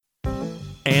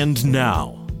And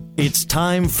now, it's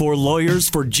time for Lawyers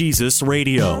for Jesus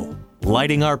Radio,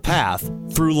 lighting our path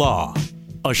through law.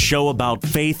 A show about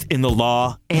faith in the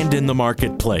law and in the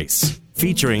marketplace,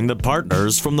 featuring the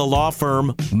partners from the law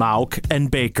firm Mauck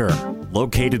and Baker.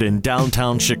 Located in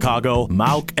downtown Chicago,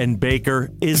 Mauck and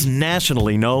Baker is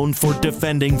nationally known for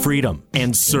defending freedom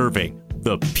and serving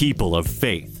the people of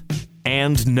faith.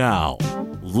 And now,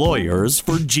 Lawyers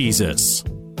for Jesus.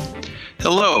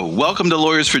 Hello, welcome to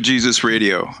Lawyers for Jesus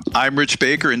Radio. I'm Rich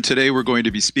Baker, and today we're going to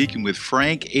be speaking with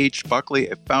Frank H. Buckley,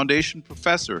 a foundation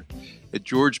professor at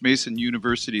George Mason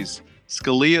University's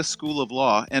Scalia School of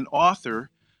Law and author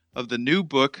of the new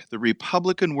book, The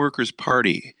Republican Workers'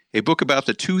 Party, a book about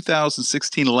the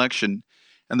 2016 election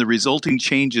and the resulting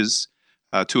changes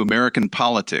to American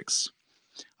politics.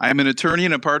 I am an attorney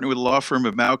and a partner with the law firm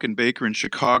of Mauck and Baker in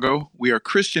Chicago. We are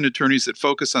Christian attorneys that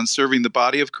focus on serving the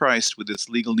body of Christ with its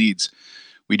legal needs.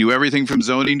 We do everything from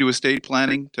zoning to estate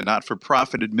planning to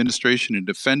not-for-profit administration and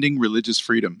defending religious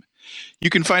freedom. You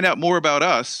can find out more about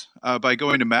us by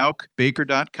going to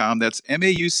mauckbaker.com. That's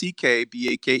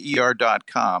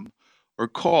MAUCKBAKER.com, or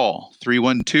call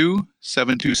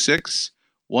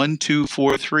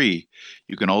 312-726-1243.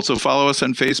 You can also follow us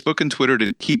on Facebook and Twitter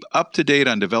to keep up to date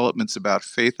on developments about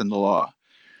faith and the law.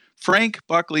 Frank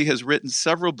Buckley has written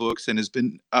several books and has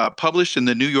been published in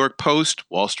the New York Post,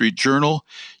 Wall Street Journal,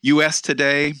 U.S.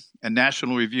 Today, and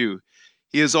National Review.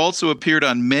 He has also appeared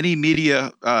on many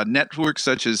media networks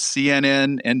such as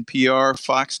CNN, NPR,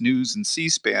 Fox News, and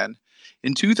C-SPAN.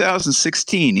 In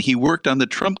 2016, he worked on the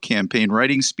Trump campaign,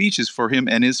 writing speeches for him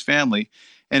and his family,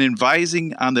 and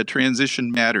advising on the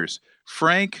transition matters.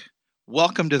 Frank,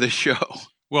 welcome to the show.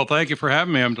 Well, thank you for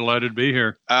having me. I'm delighted to be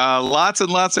here. Lots and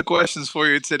lots of questions for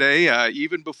you today.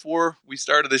 Even before we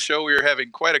started the show, we were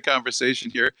having quite a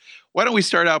conversation here. Why don't we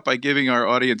start out by giving our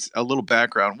audience a little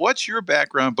background? What's your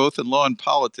background, both in law and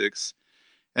politics,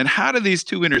 and how do these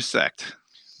two intersect?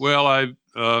 Well, I'm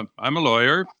a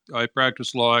lawyer. I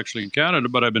practice law actually in Canada,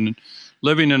 but I've been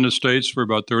living in the States for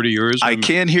about 30 years. I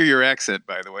can hear your accent,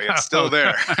 by the way. It's still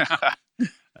there.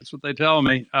 That's what they tell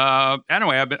me.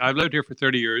 Anyway, I've lived here for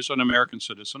 30 years. I'm an American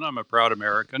citizen. I'm a proud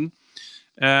American.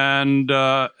 And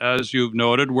as you've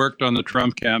noted, worked on the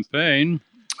Trump campaign.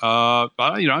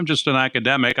 I'm just an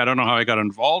academic. I don't know how I got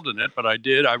involved in it, but I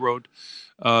did. I wrote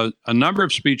a number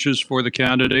of speeches for the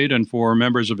candidate and for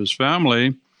members of his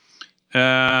family.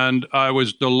 And I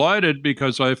was delighted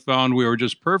because I found we were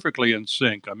just perfectly in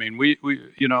sync. I mean,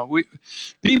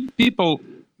 people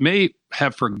may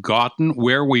have forgotten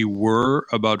where we were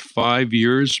about 5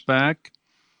 years back.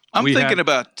 I'm thinking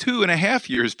about 2.5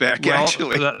 years back,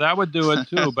 actually. That would do it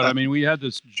too. But I mean, we had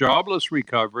this jobless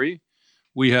recovery.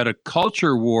 We had a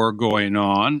culture war going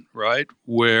on, right,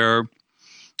 where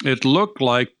it looked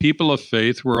like people of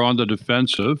faith were on the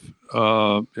defensive.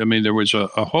 There was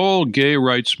a whole gay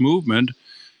rights movement,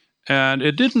 and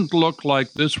it didn't look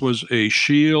like this was a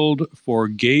shield for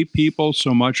gay people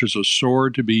so much as a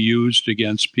sword to be used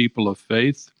against people of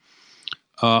faith.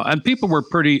 And people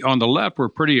on the left were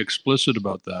pretty explicit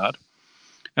about that.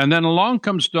 And then along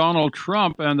comes Donald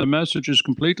Trump, and the message is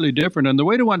completely different. And the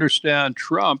way to understand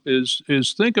Trump is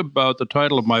think about the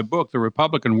title of my book, The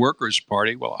Republican Workers'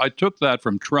 Party. Well, I took that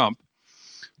from Trump.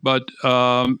 But,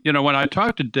 when I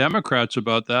talk to Democrats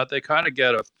about that, they kind of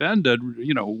get offended.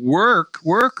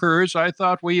 Workers, I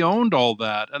thought we owned all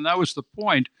that. And that was the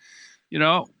point.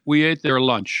 We ate their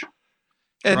lunch.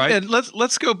 Right? And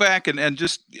let's go back and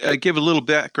just give a little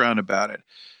background about it.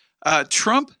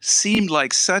 Trump seemed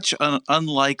like such an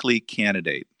unlikely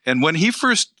candidate. And when he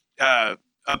first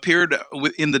appeared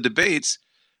in the debates,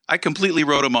 I completely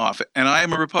wrote him off. And I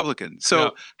am a Republican.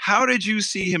 So How did you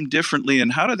see him differently?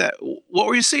 And what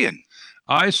were you seeing?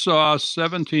 I saw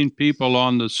 17 people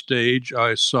on the stage.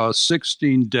 I saw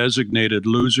 16 designated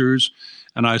losers.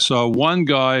 And I saw one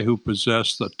guy who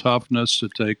possessed the toughness to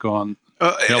take on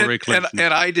Hillary Clinton.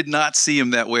 And I did not see him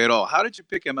that way at all. How did you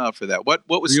pick him out for that? What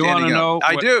was standing out?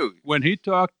 I do. When he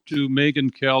talked to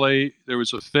Megyn Kelly, there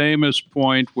was a famous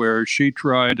point where she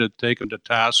tried to take him to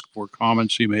task for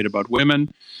comments he made about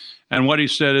women. And what he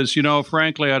said is,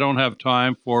 frankly, I don't have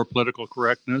time for political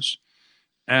correctness.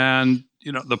 And,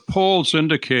 the polls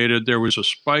indicated there was a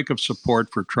spike of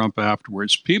support for Trump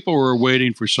afterwards. People were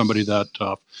waiting for somebody that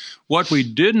tough. What we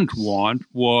didn't want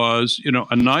was,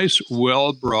 a nice,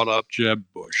 well-brought-up Jeb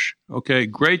Bush. Okay,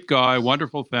 great guy,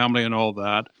 wonderful family and all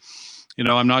that.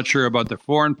 I'm not sure about the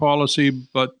foreign policy,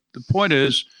 but the point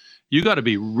is, you got to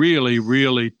be really,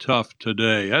 really tough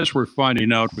today. As we're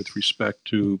finding out with respect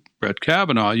to Brett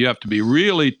Kavanaugh, you have to be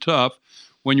really tough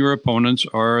when your opponents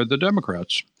are the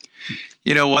Democrats.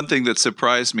 One thing that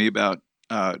surprised me about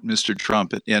Mr.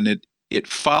 Trump, and it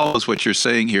follows what you're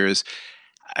saying here is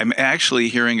I'm actually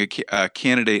hearing a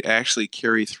candidate actually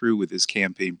carry through with his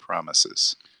campaign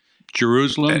promises.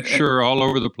 Jerusalem, sure, all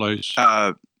over the place.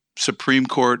 Supreme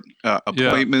Court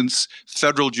appointments,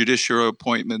 federal judiciary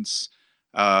appointments,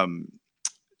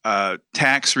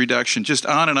 tax reduction, just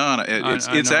on and on.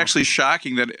 It's actually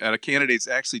shocking that a candidate's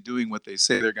actually doing what they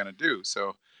say they're going to do.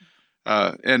 So,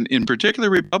 and in particular,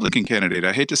 Republican candidate.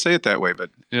 I hate to say it that way, but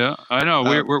yeah, I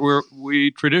know.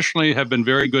 We traditionally have been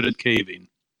very good at caving.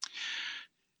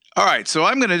 All right, so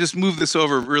I'm going to just move this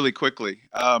over really quickly.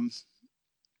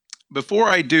 Before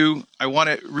I do, I want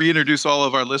to reintroduce all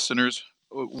of our listeners.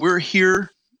 We're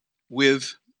here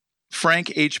with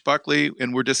Frank H. Buckley,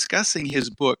 and we're discussing his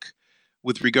book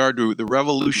with regard to the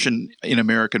revolution in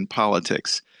American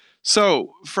politics.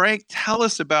 So, Frank, tell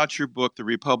us about your book, The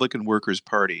Republican Workers'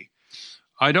 Party.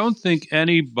 I don't think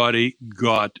anybody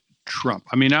got Trump.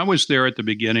 I mean, I was there at the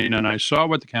beginning, and I saw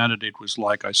what the candidate was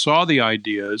like. I saw the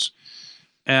ideas.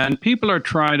 And people are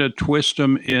trying to twist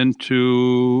them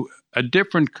into a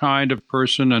different kind of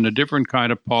person and a different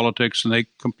kind of politics, and they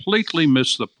completely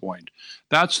miss the point.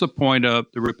 That's the point of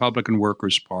the Republican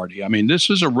Workers' Party. I mean,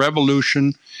 this is a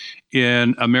revolution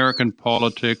in American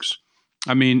politics.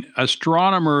 I mean,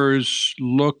 astronomers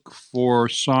look for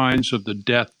signs of the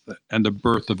death and the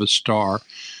birth of a star.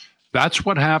 That's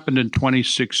what happened in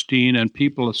 2016, and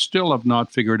people still have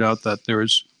not figured out that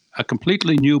there's a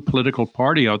completely new political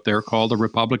party out there called the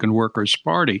Republican Workers'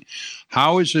 Party.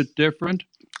 How is it different?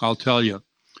 I'll tell you.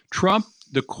 Trump,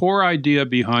 the core idea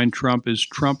behind Trump is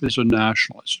a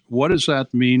nationalist. What does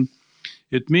that mean?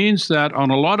 It means that on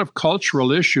a lot of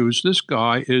cultural issues, this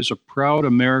guy is a proud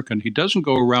American. He doesn't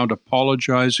go around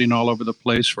apologizing all over the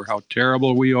place for how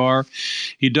terrible we are.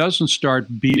 He doesn't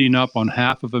start beating up on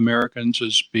half of Americans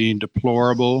as being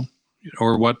deplorable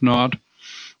or whatnot.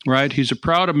 Right? He's a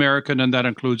proud American, and that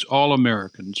includes all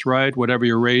Americans, right? Whatever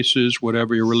your race is,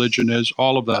 whatever your religion is,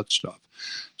 all of that stuff.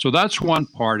 So that's one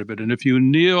part of it. And if you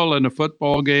kneel in a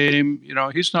football game,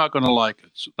 he's not going to like it.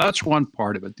 So that's one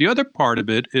part of it. The other part of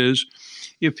it is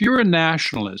if you're a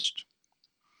nationalist,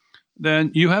 then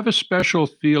you have a special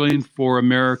feeling for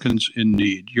Americans in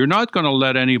need. You're not going to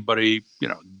let anybody,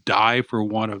 die for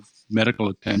want of medical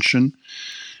attention.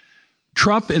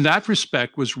 Trump, in that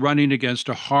respect, was running against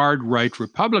a hard right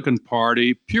Republican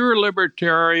Party, pure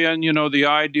libertarian, the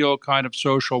ideal kind of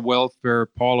social welfare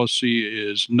policy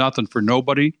is nothing for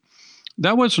nobody.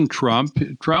 That wasn't Trump.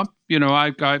 Trump,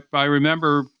 I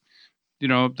remember,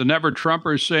 the Never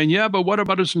Trumpers saying, yeah, but what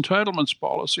about his entitlements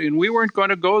policy? And we weren't going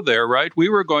to go there, right? We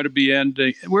were going to be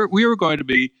we were going to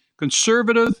be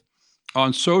conservative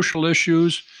on social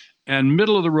issues and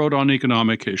middle of the road on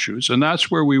economic issues. And that's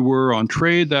where we were on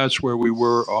trade. That's where we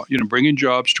were, bringing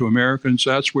jobs to Americans.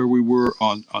 That's where we were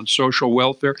on social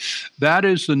welfare. That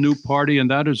is the new party, and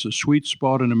that is the sweet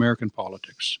spot in American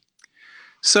politics.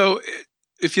 So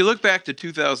if you look back to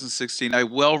 2016, I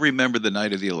well remember the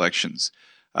night of the elections.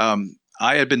 I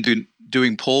had been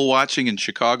doing poll watching in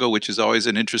Chicago, which is always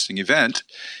an interesting event.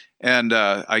 And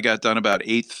I got done about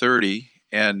 8:30,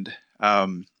 and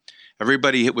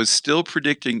everybody was still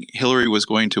predicting Hillary was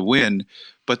going to win,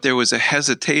 but there was a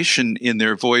hesitation in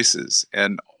their voices.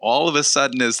 And all of a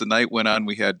sudden, as the night went on,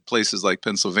 we had places like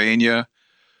Pennsylvania,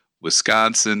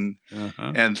 Wisconsin,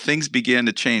 and things began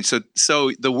to change.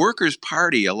 So the Workers'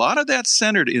 Party, a lot of that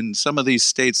centered in some of these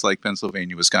states like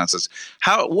Pennsylvania, Wisconsin.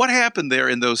 What happened there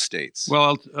in those states?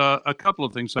 Well, a couple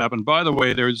of things happened. By the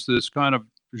way, there's this kind of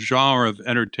genre of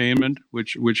entertainment,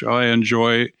 which I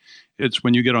enjoy. It's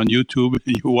when you get on YouTube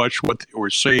and you watch what they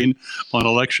were saying on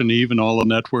election eve and all the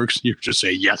networks, and you just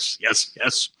say, yes, yes,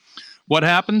 yes. What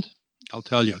happened? I'll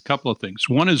tell you a couple of things.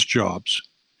 One is jobs.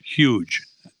 Huge.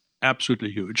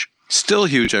 Absolutely huge. Still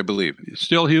huge, I believe.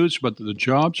 Still huge, but the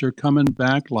jobs are coming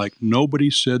back like nobody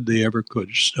said they ever could.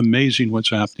 Just amazing what's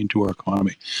happening to our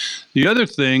economy. The other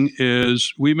thing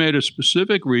is we made a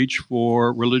specific reach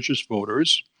for religious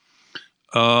voters.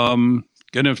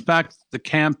 And in fact, the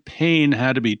campaign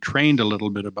had to be trained a little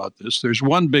bit about this. There's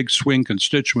one big swing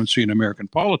constituency in American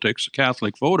politics, the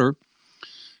Catholic voter.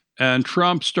 And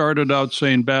Trump started out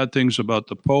saying bad things about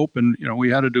the Pope. And, we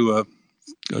had to do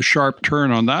a sharp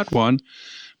turn on that one.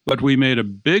 But we made a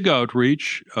big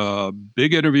outreach,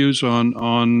 big interviews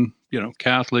on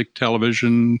Catholic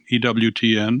television,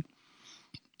 EWTN.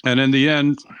 And in the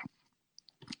end,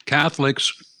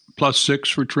 Catholics +6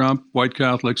 for Trump, white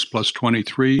Catholics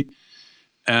 +23.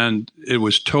 And it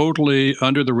was totally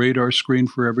under the radar screen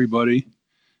for everybody.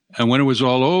 And when it was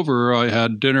all over, I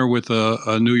had dinner with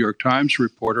a New York Times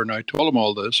reporter, and I told him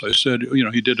all this. I said,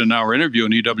 he did an hour interview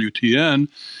on EWTN.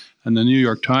 And the New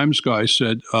York Times guy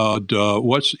said,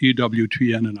 what's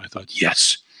EWTN? And I thought,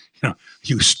 yes,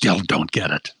 you still don't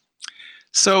get it.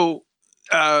 So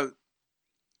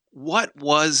what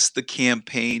was the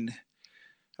campaign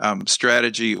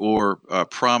strategy or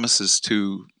promises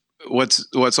to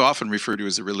what's often referred to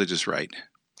as the religious right?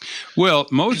 Well,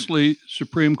 mostly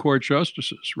Supreme Court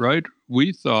justices, right?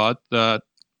 We thought that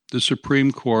the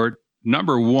Supreme Court,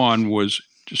 number one, was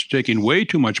just taking way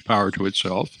too much power to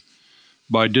itself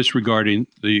by disregarding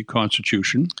the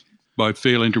Constitution, by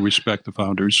failing to respect the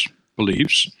founders'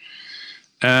 beliefs,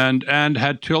 and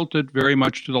had tilted very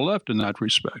much to the left in that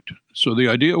respect. So the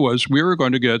idea was we were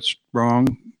going to get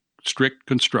strong, strict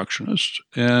constructionists,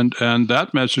 and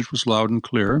that message was loud and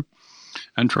clear,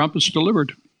 and Trump has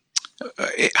delivered.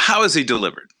 How has he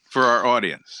delivered for our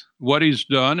audience? What he's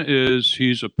done is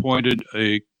he's appointed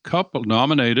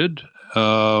nominated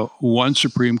one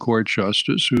Supreme Court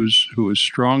justice who is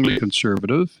strongly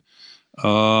conservative,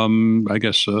 I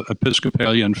guess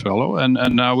Episcopalian fellow, and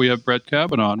now we have Brett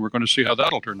Kavanaugh, and we're going to see how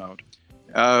that'll turn out.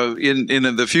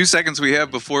 In the few seconds we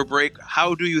have before break,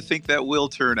 how do you think that will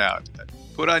turn out?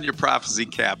 Put on your prophecy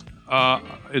cap.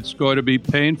 It's going to be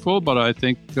painful, but I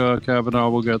think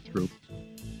Kavanaugh will get through.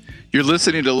 You're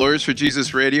listening to Lawyers for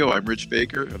Jesus Radio. I'm Rich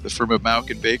Baker of the firm of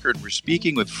Mauck & Baker, and we're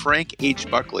speaking with Frank H.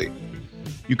 Buckley.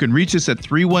 You can reach us at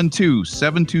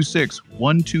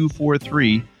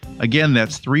 312-726-1243. Again,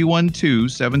 that's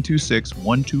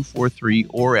 312-726-1243,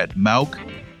 or at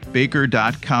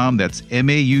mauckbaker.com. That's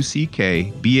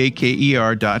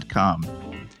MAUCKBAKER.com.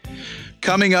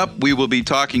 Coming up, we will be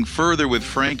talking further with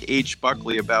Frank H.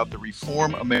 Buckley about the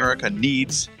reform America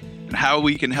needs and how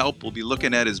we can help. We'll be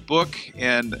looking at his book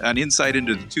and an insight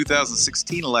into the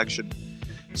 2016 election.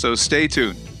 So stay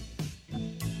tuned.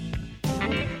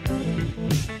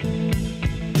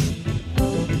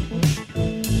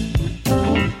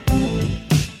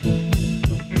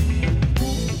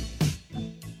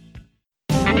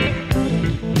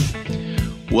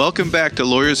 Welcome back to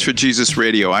Lawyers for Jesus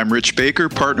Radio. I'm Rich Baker,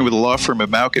 partner with the law firm of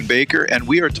Mauck & Baker, and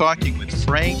we are talking with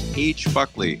Frank H.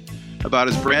 Buckley about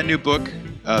his brand new book,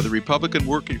 The Republican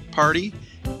Working Party,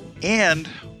 and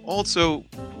also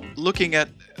looking at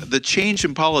the change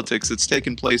in politics that's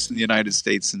taken place in the United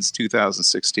States since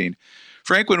 2016.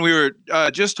 Frank, when we were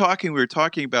just talking, we were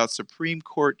talking about Supreme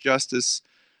Court justice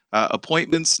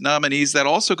appointments, nominees. That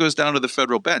also goes down to the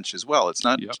federal bench as well. It's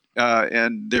not,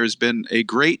 and there's been a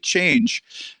great change.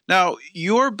 Now,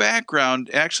 your background,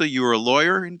 actually, you were a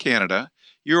lawyer in Canada.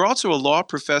 You're also a law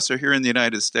professor here in the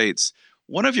United States.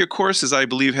 One of your courses, I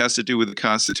believe, has to do with the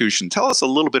Constitution. Tell us a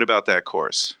little bit about that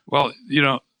course. Well,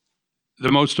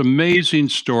 the most amazing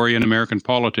story in American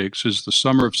politics is the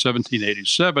summer of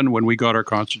 1787 when we got our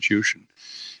Constitution.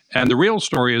 And the real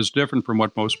story is different from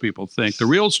what most people think. The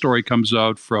real story comes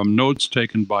out from notes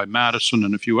taken by Madison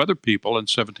and a few other people in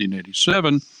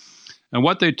 1787. And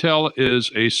what they tell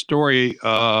is a story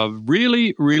of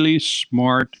really, really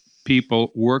smart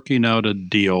people working out a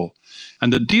deal.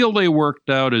 And the deal they worked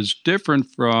out is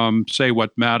different from, say,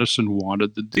 what Madison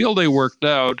wanted. The deal they worked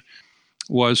out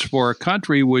was for a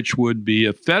country which would be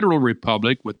a federal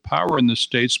republic with power in the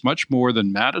states, much more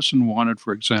than Madison wanted,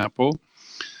 for example.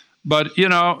 But,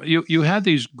 you had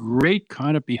these great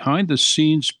kind of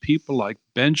behind-the-scenes people like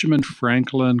Benjamin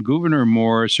Franklin, Gouverneur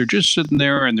Morris. They're just sitting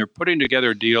there and they're putting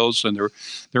together deals, and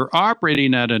they're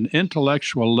operating at an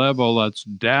intellectual level that's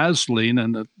dazzling,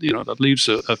 and that leaves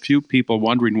a few people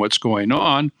wondering what's going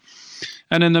on.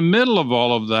 And in the middle of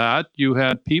all of that, you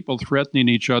had people threatening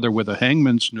each other with a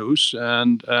hangman's noose,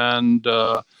 and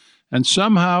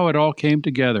somehow it all came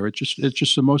together. It's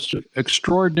just the most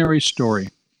extraordinary story.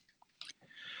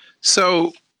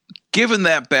 So, given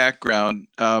that background,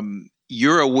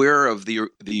 you're aware of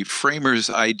the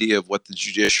framers' idea of what the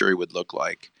judiciary would look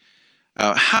like.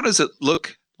 How does it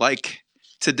look like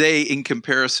today in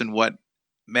comparison what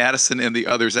Madison and the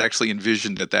others actually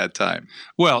envisioned at that time?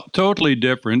 Well, totally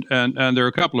different, and there are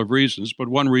a couple of reasons, but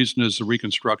one reason is the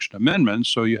Reconstruction Amendment,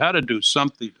 so you had to do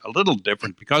something a little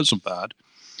different because of that.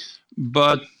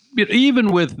 But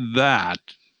even with that,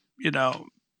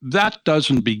 that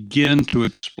doesn't begin to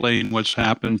explain what's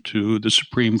happened to the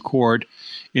Supreme Court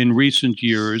in recent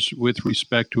years with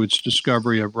respect to its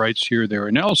discovery of rights here, there,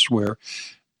 and elsewhere.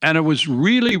 And it was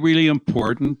really, really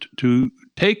important to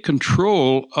take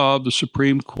control of the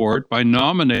Supreme Court by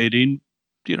nominating,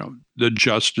 the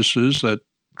justices that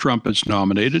Trump has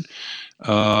nominated,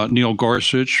 Neil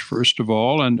Gorsuch, first of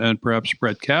all, and perhaps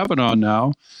Brett Kavanaugh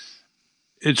now.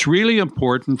 It's really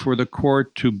important for the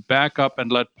court to back up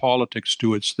and let politics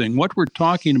do its thing. What we're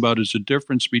talking about is a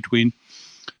difference between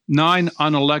 9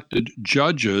 unelected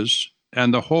judges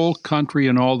and the whole country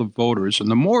and all the voters. And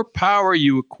the more power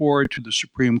you accord to the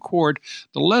Supreme Court,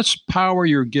 the less power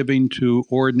you're giving to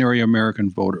ordinary American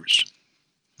voters.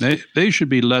 They should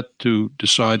be let to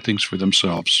decide things for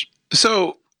themselves.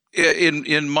 So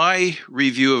in my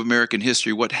review of American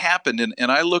history, what happened,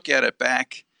 and I look at it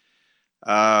back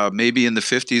maybe in the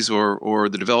 50s or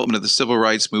the development of the civil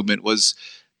rights movement, was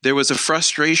there was a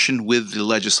frustration with the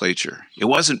legislature. It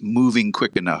wasn't moving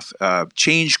quick enough.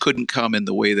 Change couldn't come in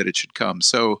the way that it should come.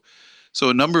 So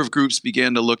a number of groups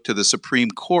began to look to the Supreme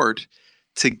Court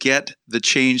to get the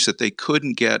change that they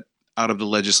couldn't get out of the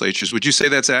legislatures. Would you say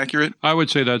that's accurate? I would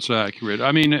say that's accurate.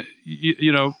 I mean,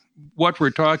 you know, what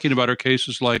we're talking about are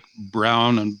cases like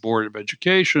Brown and Board of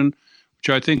Education, which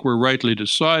I think were rightly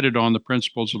decided on the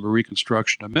principles of a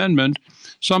Reconstruction Amendment.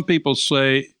 Some people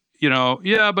say, you know,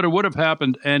 yeah, but it would have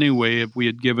happened anyway if we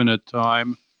had given it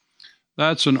time.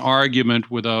 That's an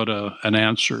argument without an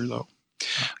answer, though.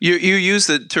 You use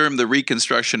the term the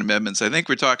Reconstruction Amendments. I think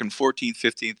we're talking 14th,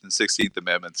 15th, and 16th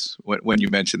Amendments when you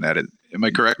mention that. Am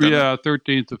I correct? Yeah,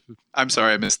 13th. I'm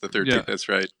sorry, I missed the 13th. Yeah. That's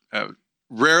right.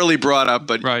 Rarely brought up,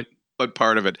 but right. But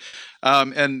part of it.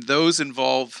 And those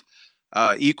involve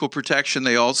equal protection.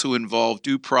 They also involve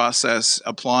due process,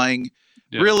 applying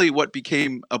really what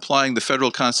became applying the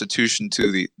federal Constitution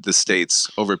to the states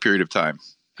over a period of time.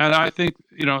 And I think,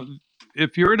 you know,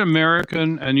 if you're an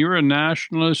American and you're a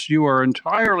nationalist, you are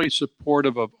entirely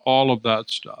supportive of all of that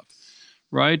stuff,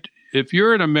 right? If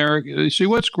you're an American, see,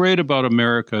 what's great about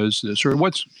America is this, or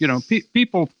what's, you know,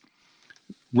 people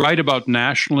write about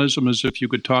nationalism as if you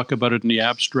could talk about it in the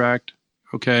abstract,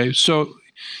 okay? So,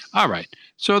 all right.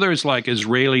 So there's like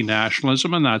Israeli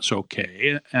nationalism, and that's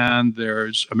okay. And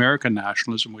there's American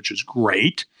nationalism, which is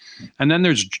great. And then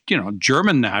there's, you know,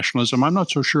 German nationalism. I'm not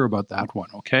so sure about that one,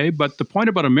 okay? But the point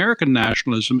about American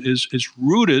nationalism is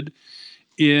rooted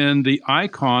in the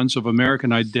icons of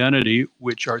American identity,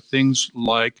 which are things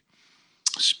like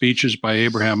speeches by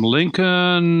Abraham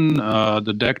Lincoln,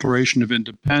 the Declaration of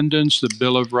Independence, the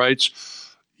Bill of Rights.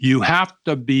 You have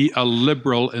to be a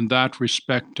liberal in that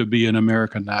respect to be an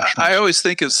American nationalist. I always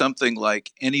think of something like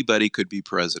anybody could be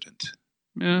president.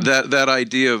 Yeah. That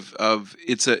idea of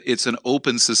it's an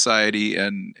open society,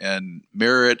 and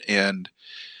merit and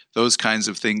those kinds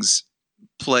of things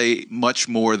play much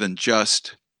more than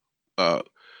just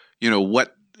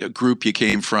what group you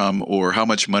came from or how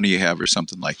much money you have or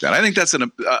something like that. I think that's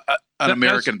an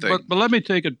American thing. But let me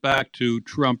take it back to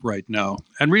Trump right now,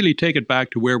 and really take it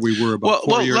back to where we were about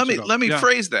 4 years ago. Let me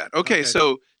phrase that. Okay,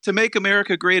 so to make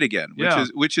America great again,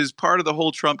 which is part of the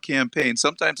whole Trump campaign.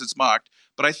 Sometimes it's mocked,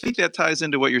 but I think that ties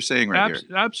into what you're saying right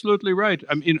here. Absolutely right.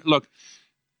 I mean, look,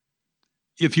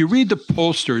 if you read the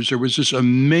pollsters, there was this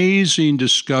amazing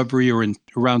discovery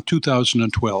around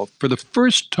 2012. For the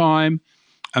first time,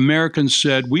 Americans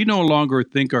said, we no longer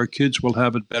think our kids will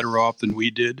have it better off than we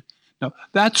did. Now,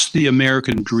 that's the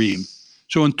American dream.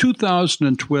 So in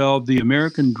 2012, the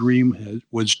American dream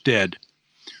was dead.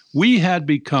 We had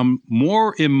become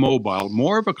more immobile,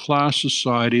 more of a class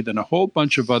society than a whole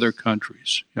bunch of other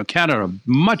countries. You know, Canada,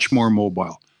 much more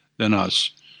mobile than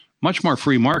us, much more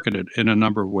free marketed in a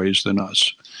number of ways than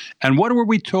us. And what were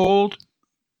we told?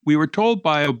 We were told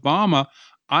by Obama,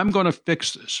 I'm going to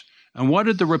fix this. And what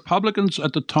did the Republicans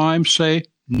at the time say?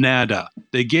 Nada.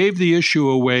 They gave the issue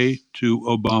away to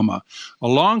Obama.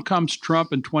 Along comes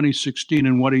Trump in 2016,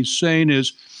 and what he's saying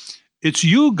is, it's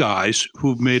you guys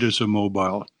who've made us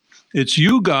immobile. It's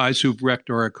you guys who've wrecked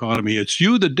our economy. It's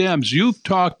you, the Dems. You've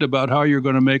talked about how you're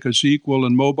going to make us equal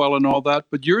and mobile and all that,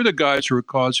 but you're the guys who are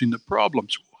causing the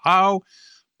problems. How?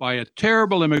 By a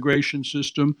terrible immigration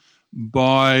system,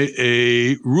 by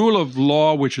a rule of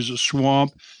law, which is a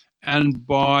swamp, and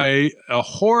by a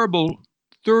horrible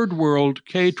third world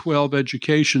K-12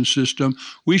 education system.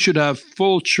 We should have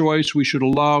full choice. We should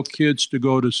allow kids to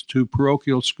go to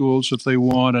parochial schools if they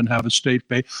want and have a state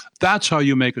pay. That's how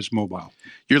you make us mobile.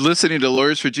 You're listening to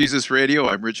Lawyers for Jesus Radio.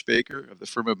 I'm Rich Baker of the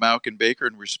firm of Mauck & Baker,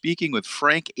 and we're speaking with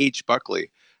Frank H. Buckley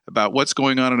about what's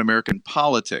going on in American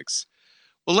politics.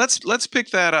 Well, let's pick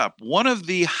that up. One of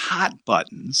the hot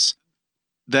buttons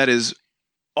that is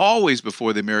always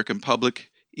before the American public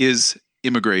is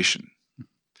immigration.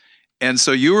 And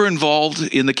so you were involved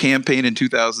in the campaign in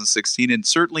 2016, and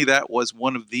certainly that was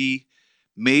one of the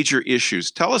major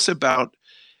issues. Tell us about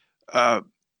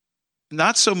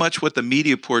not so much what the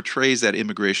media portrays that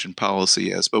immigration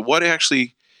policy as, but what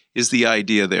actually is the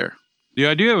idea there? The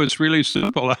idea was really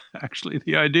simple, actually.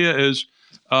 The idea is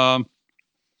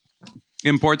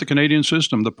import the Canadian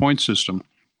system, the point system.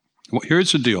 Well,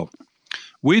 here's the deal.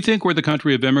 We think we're the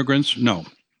country of immigrants. No.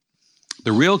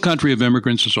 The real country of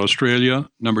immigrants is Australia.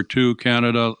 Number 2,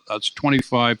 Canada. That's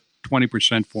 25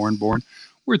 20% foreign born.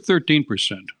 We're 13%.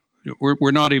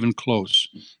 We're not even close.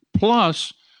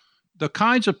 Plus, the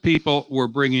kinds of people we're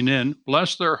bringing in,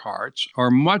 bless their hearts, are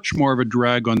much more of a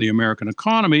drag on the American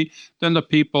economy than the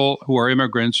people who are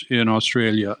immigrants in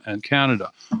Australia and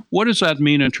Canada. What does that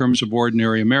mean in terms of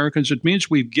ordinary Americans? It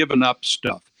means we've given up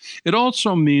stuff. It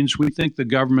also means we think the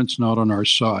government's not on our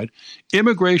side.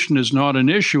 Immigration is not an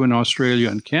issue in Australia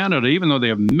and Canada, even though they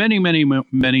have many, many,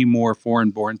 many more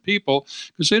foreign-born people,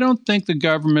 because they don't think the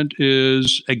government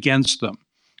is against them.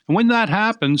 And when that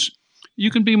happens, you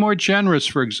can be more generous,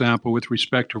 for example, with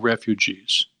respect to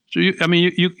refugees. So,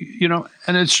 you know,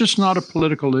 and it's just not a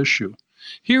political issue.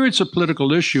 Here it's a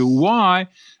political issue. Why?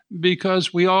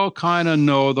 Because we all kind of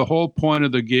know the whole point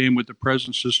of the game with the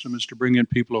present system is to bring in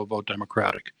people who vote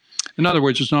Democratic. In other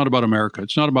words, it's not about America.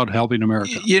 It's not about helping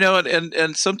America. You know,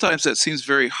 and sometimes that seems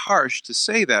very harsh to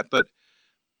say that, but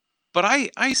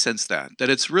I sense that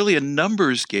it's really a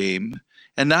numbers game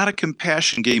and not a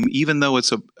compassion game, even though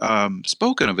it's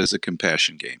spoken of as a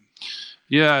compassion game.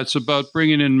 Yeah, it's about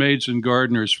bringing in maids and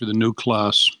gardeners for the new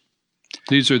class.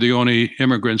 These are the only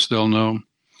immigrants they'll know.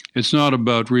 It's not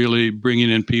about really bringing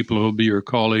in people who will be your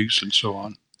colleagues and so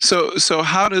on. So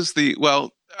how does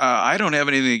I don't have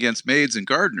anything against maids and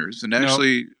gardeners, and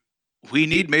actually we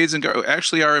need maids and gardeners.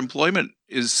 Actually, our employment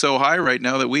is so high right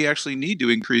now that we actually need to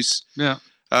increase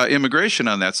immigration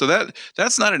on that. So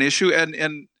that's not an issue.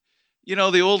 And you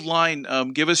know, the old line,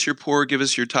 give us your poor, give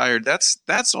us your tired,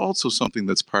 that's also something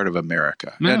that's part of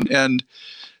America. Yeah. And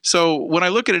so when I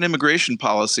look at an immigration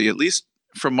policy, at least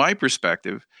from my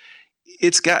perspective,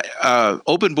 it's got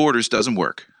open borders doesn't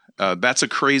work. That's a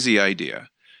crazy idea.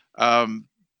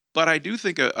 But I do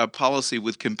think a policy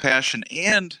with compassion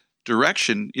and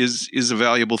direction is a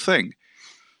valuable thing.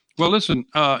 Well, listen,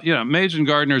 maids and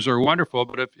gardeners are wonderful,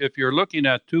 but if you're looking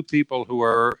at two people who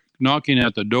are knocking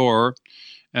at the door,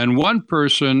 and one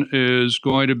person is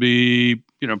going to be,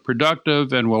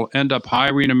 productive and will end up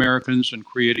hiring Americans and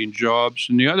creating jobs,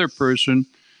 and the other person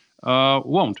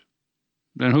won't,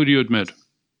 then who do you admit?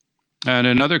 And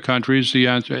in other countries, the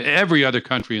answer, every other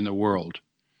country in the world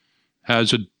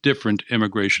has a different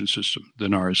immigration system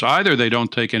than ours. Either they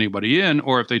don't take anybody in,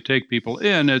 or if they take people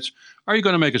in, it's, are you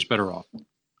going to make us better off?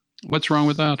 What's wrong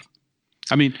with that?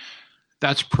 I mean,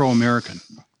 that's pro-American.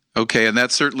 Okay, and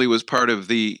that certainly was part of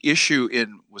the issue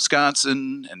in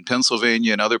Wisconsin and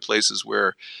Pennsylvania and other places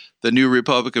where the new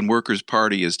Republican Workers'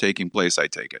 Party is taking place, I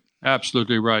take it.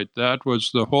 Absolutely right. That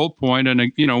was the whole point.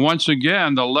 And, once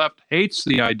again, the left hates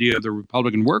the idea of the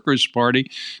Republican Workers'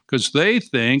 Party because they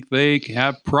think they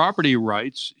have property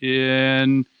rights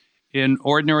in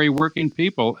ordinary working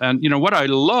people. And, what I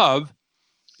love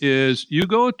is you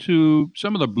go to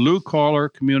some of the blue-collar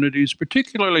communities,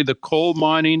 particularly the coal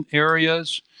mining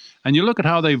areas, and you look at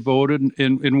how they voted.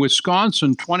 In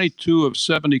Wisconsin, 22 of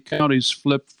 70 counties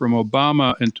flipped from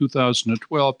Obama in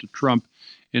 2012 to Trump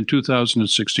in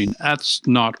 2016. That's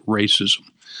not racism.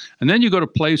 And then you go to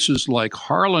places like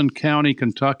Harlan County,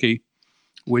 Kentucky,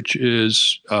 which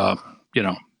is,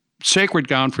 sacred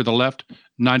ground for the left,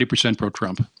 90%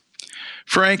 pro-Trump.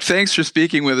 Frank, thanks for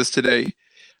speaking with us today.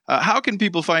 How can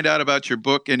people find out about your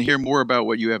book and hear more about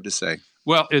what you have to say?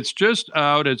 Well, it's just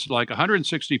out. It's like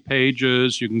 160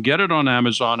 pages. You can get it on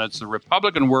Amazon. It's the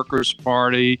Republican Workers'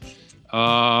 Party.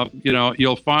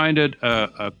 You'll find it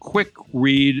a quick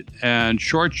read and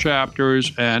short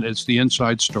chapters, and it's the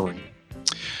inside story.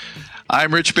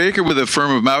 I'm Rich Baker with the firm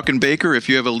of Mauck & Baker. If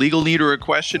you have a legal need or a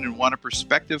question and want a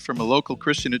perspective from a local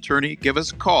Christian attorney, give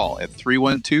us a call at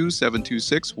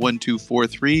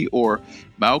 312-726-1243 or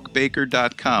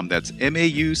mauckbaker.com. That's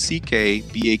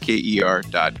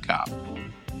MAUCKBAKER.com.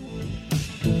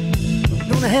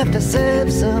 You're gonna have to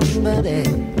serve somebody.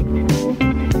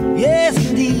 Yes,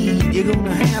 indeed, you're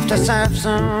gonna have to serve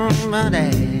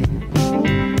somebody.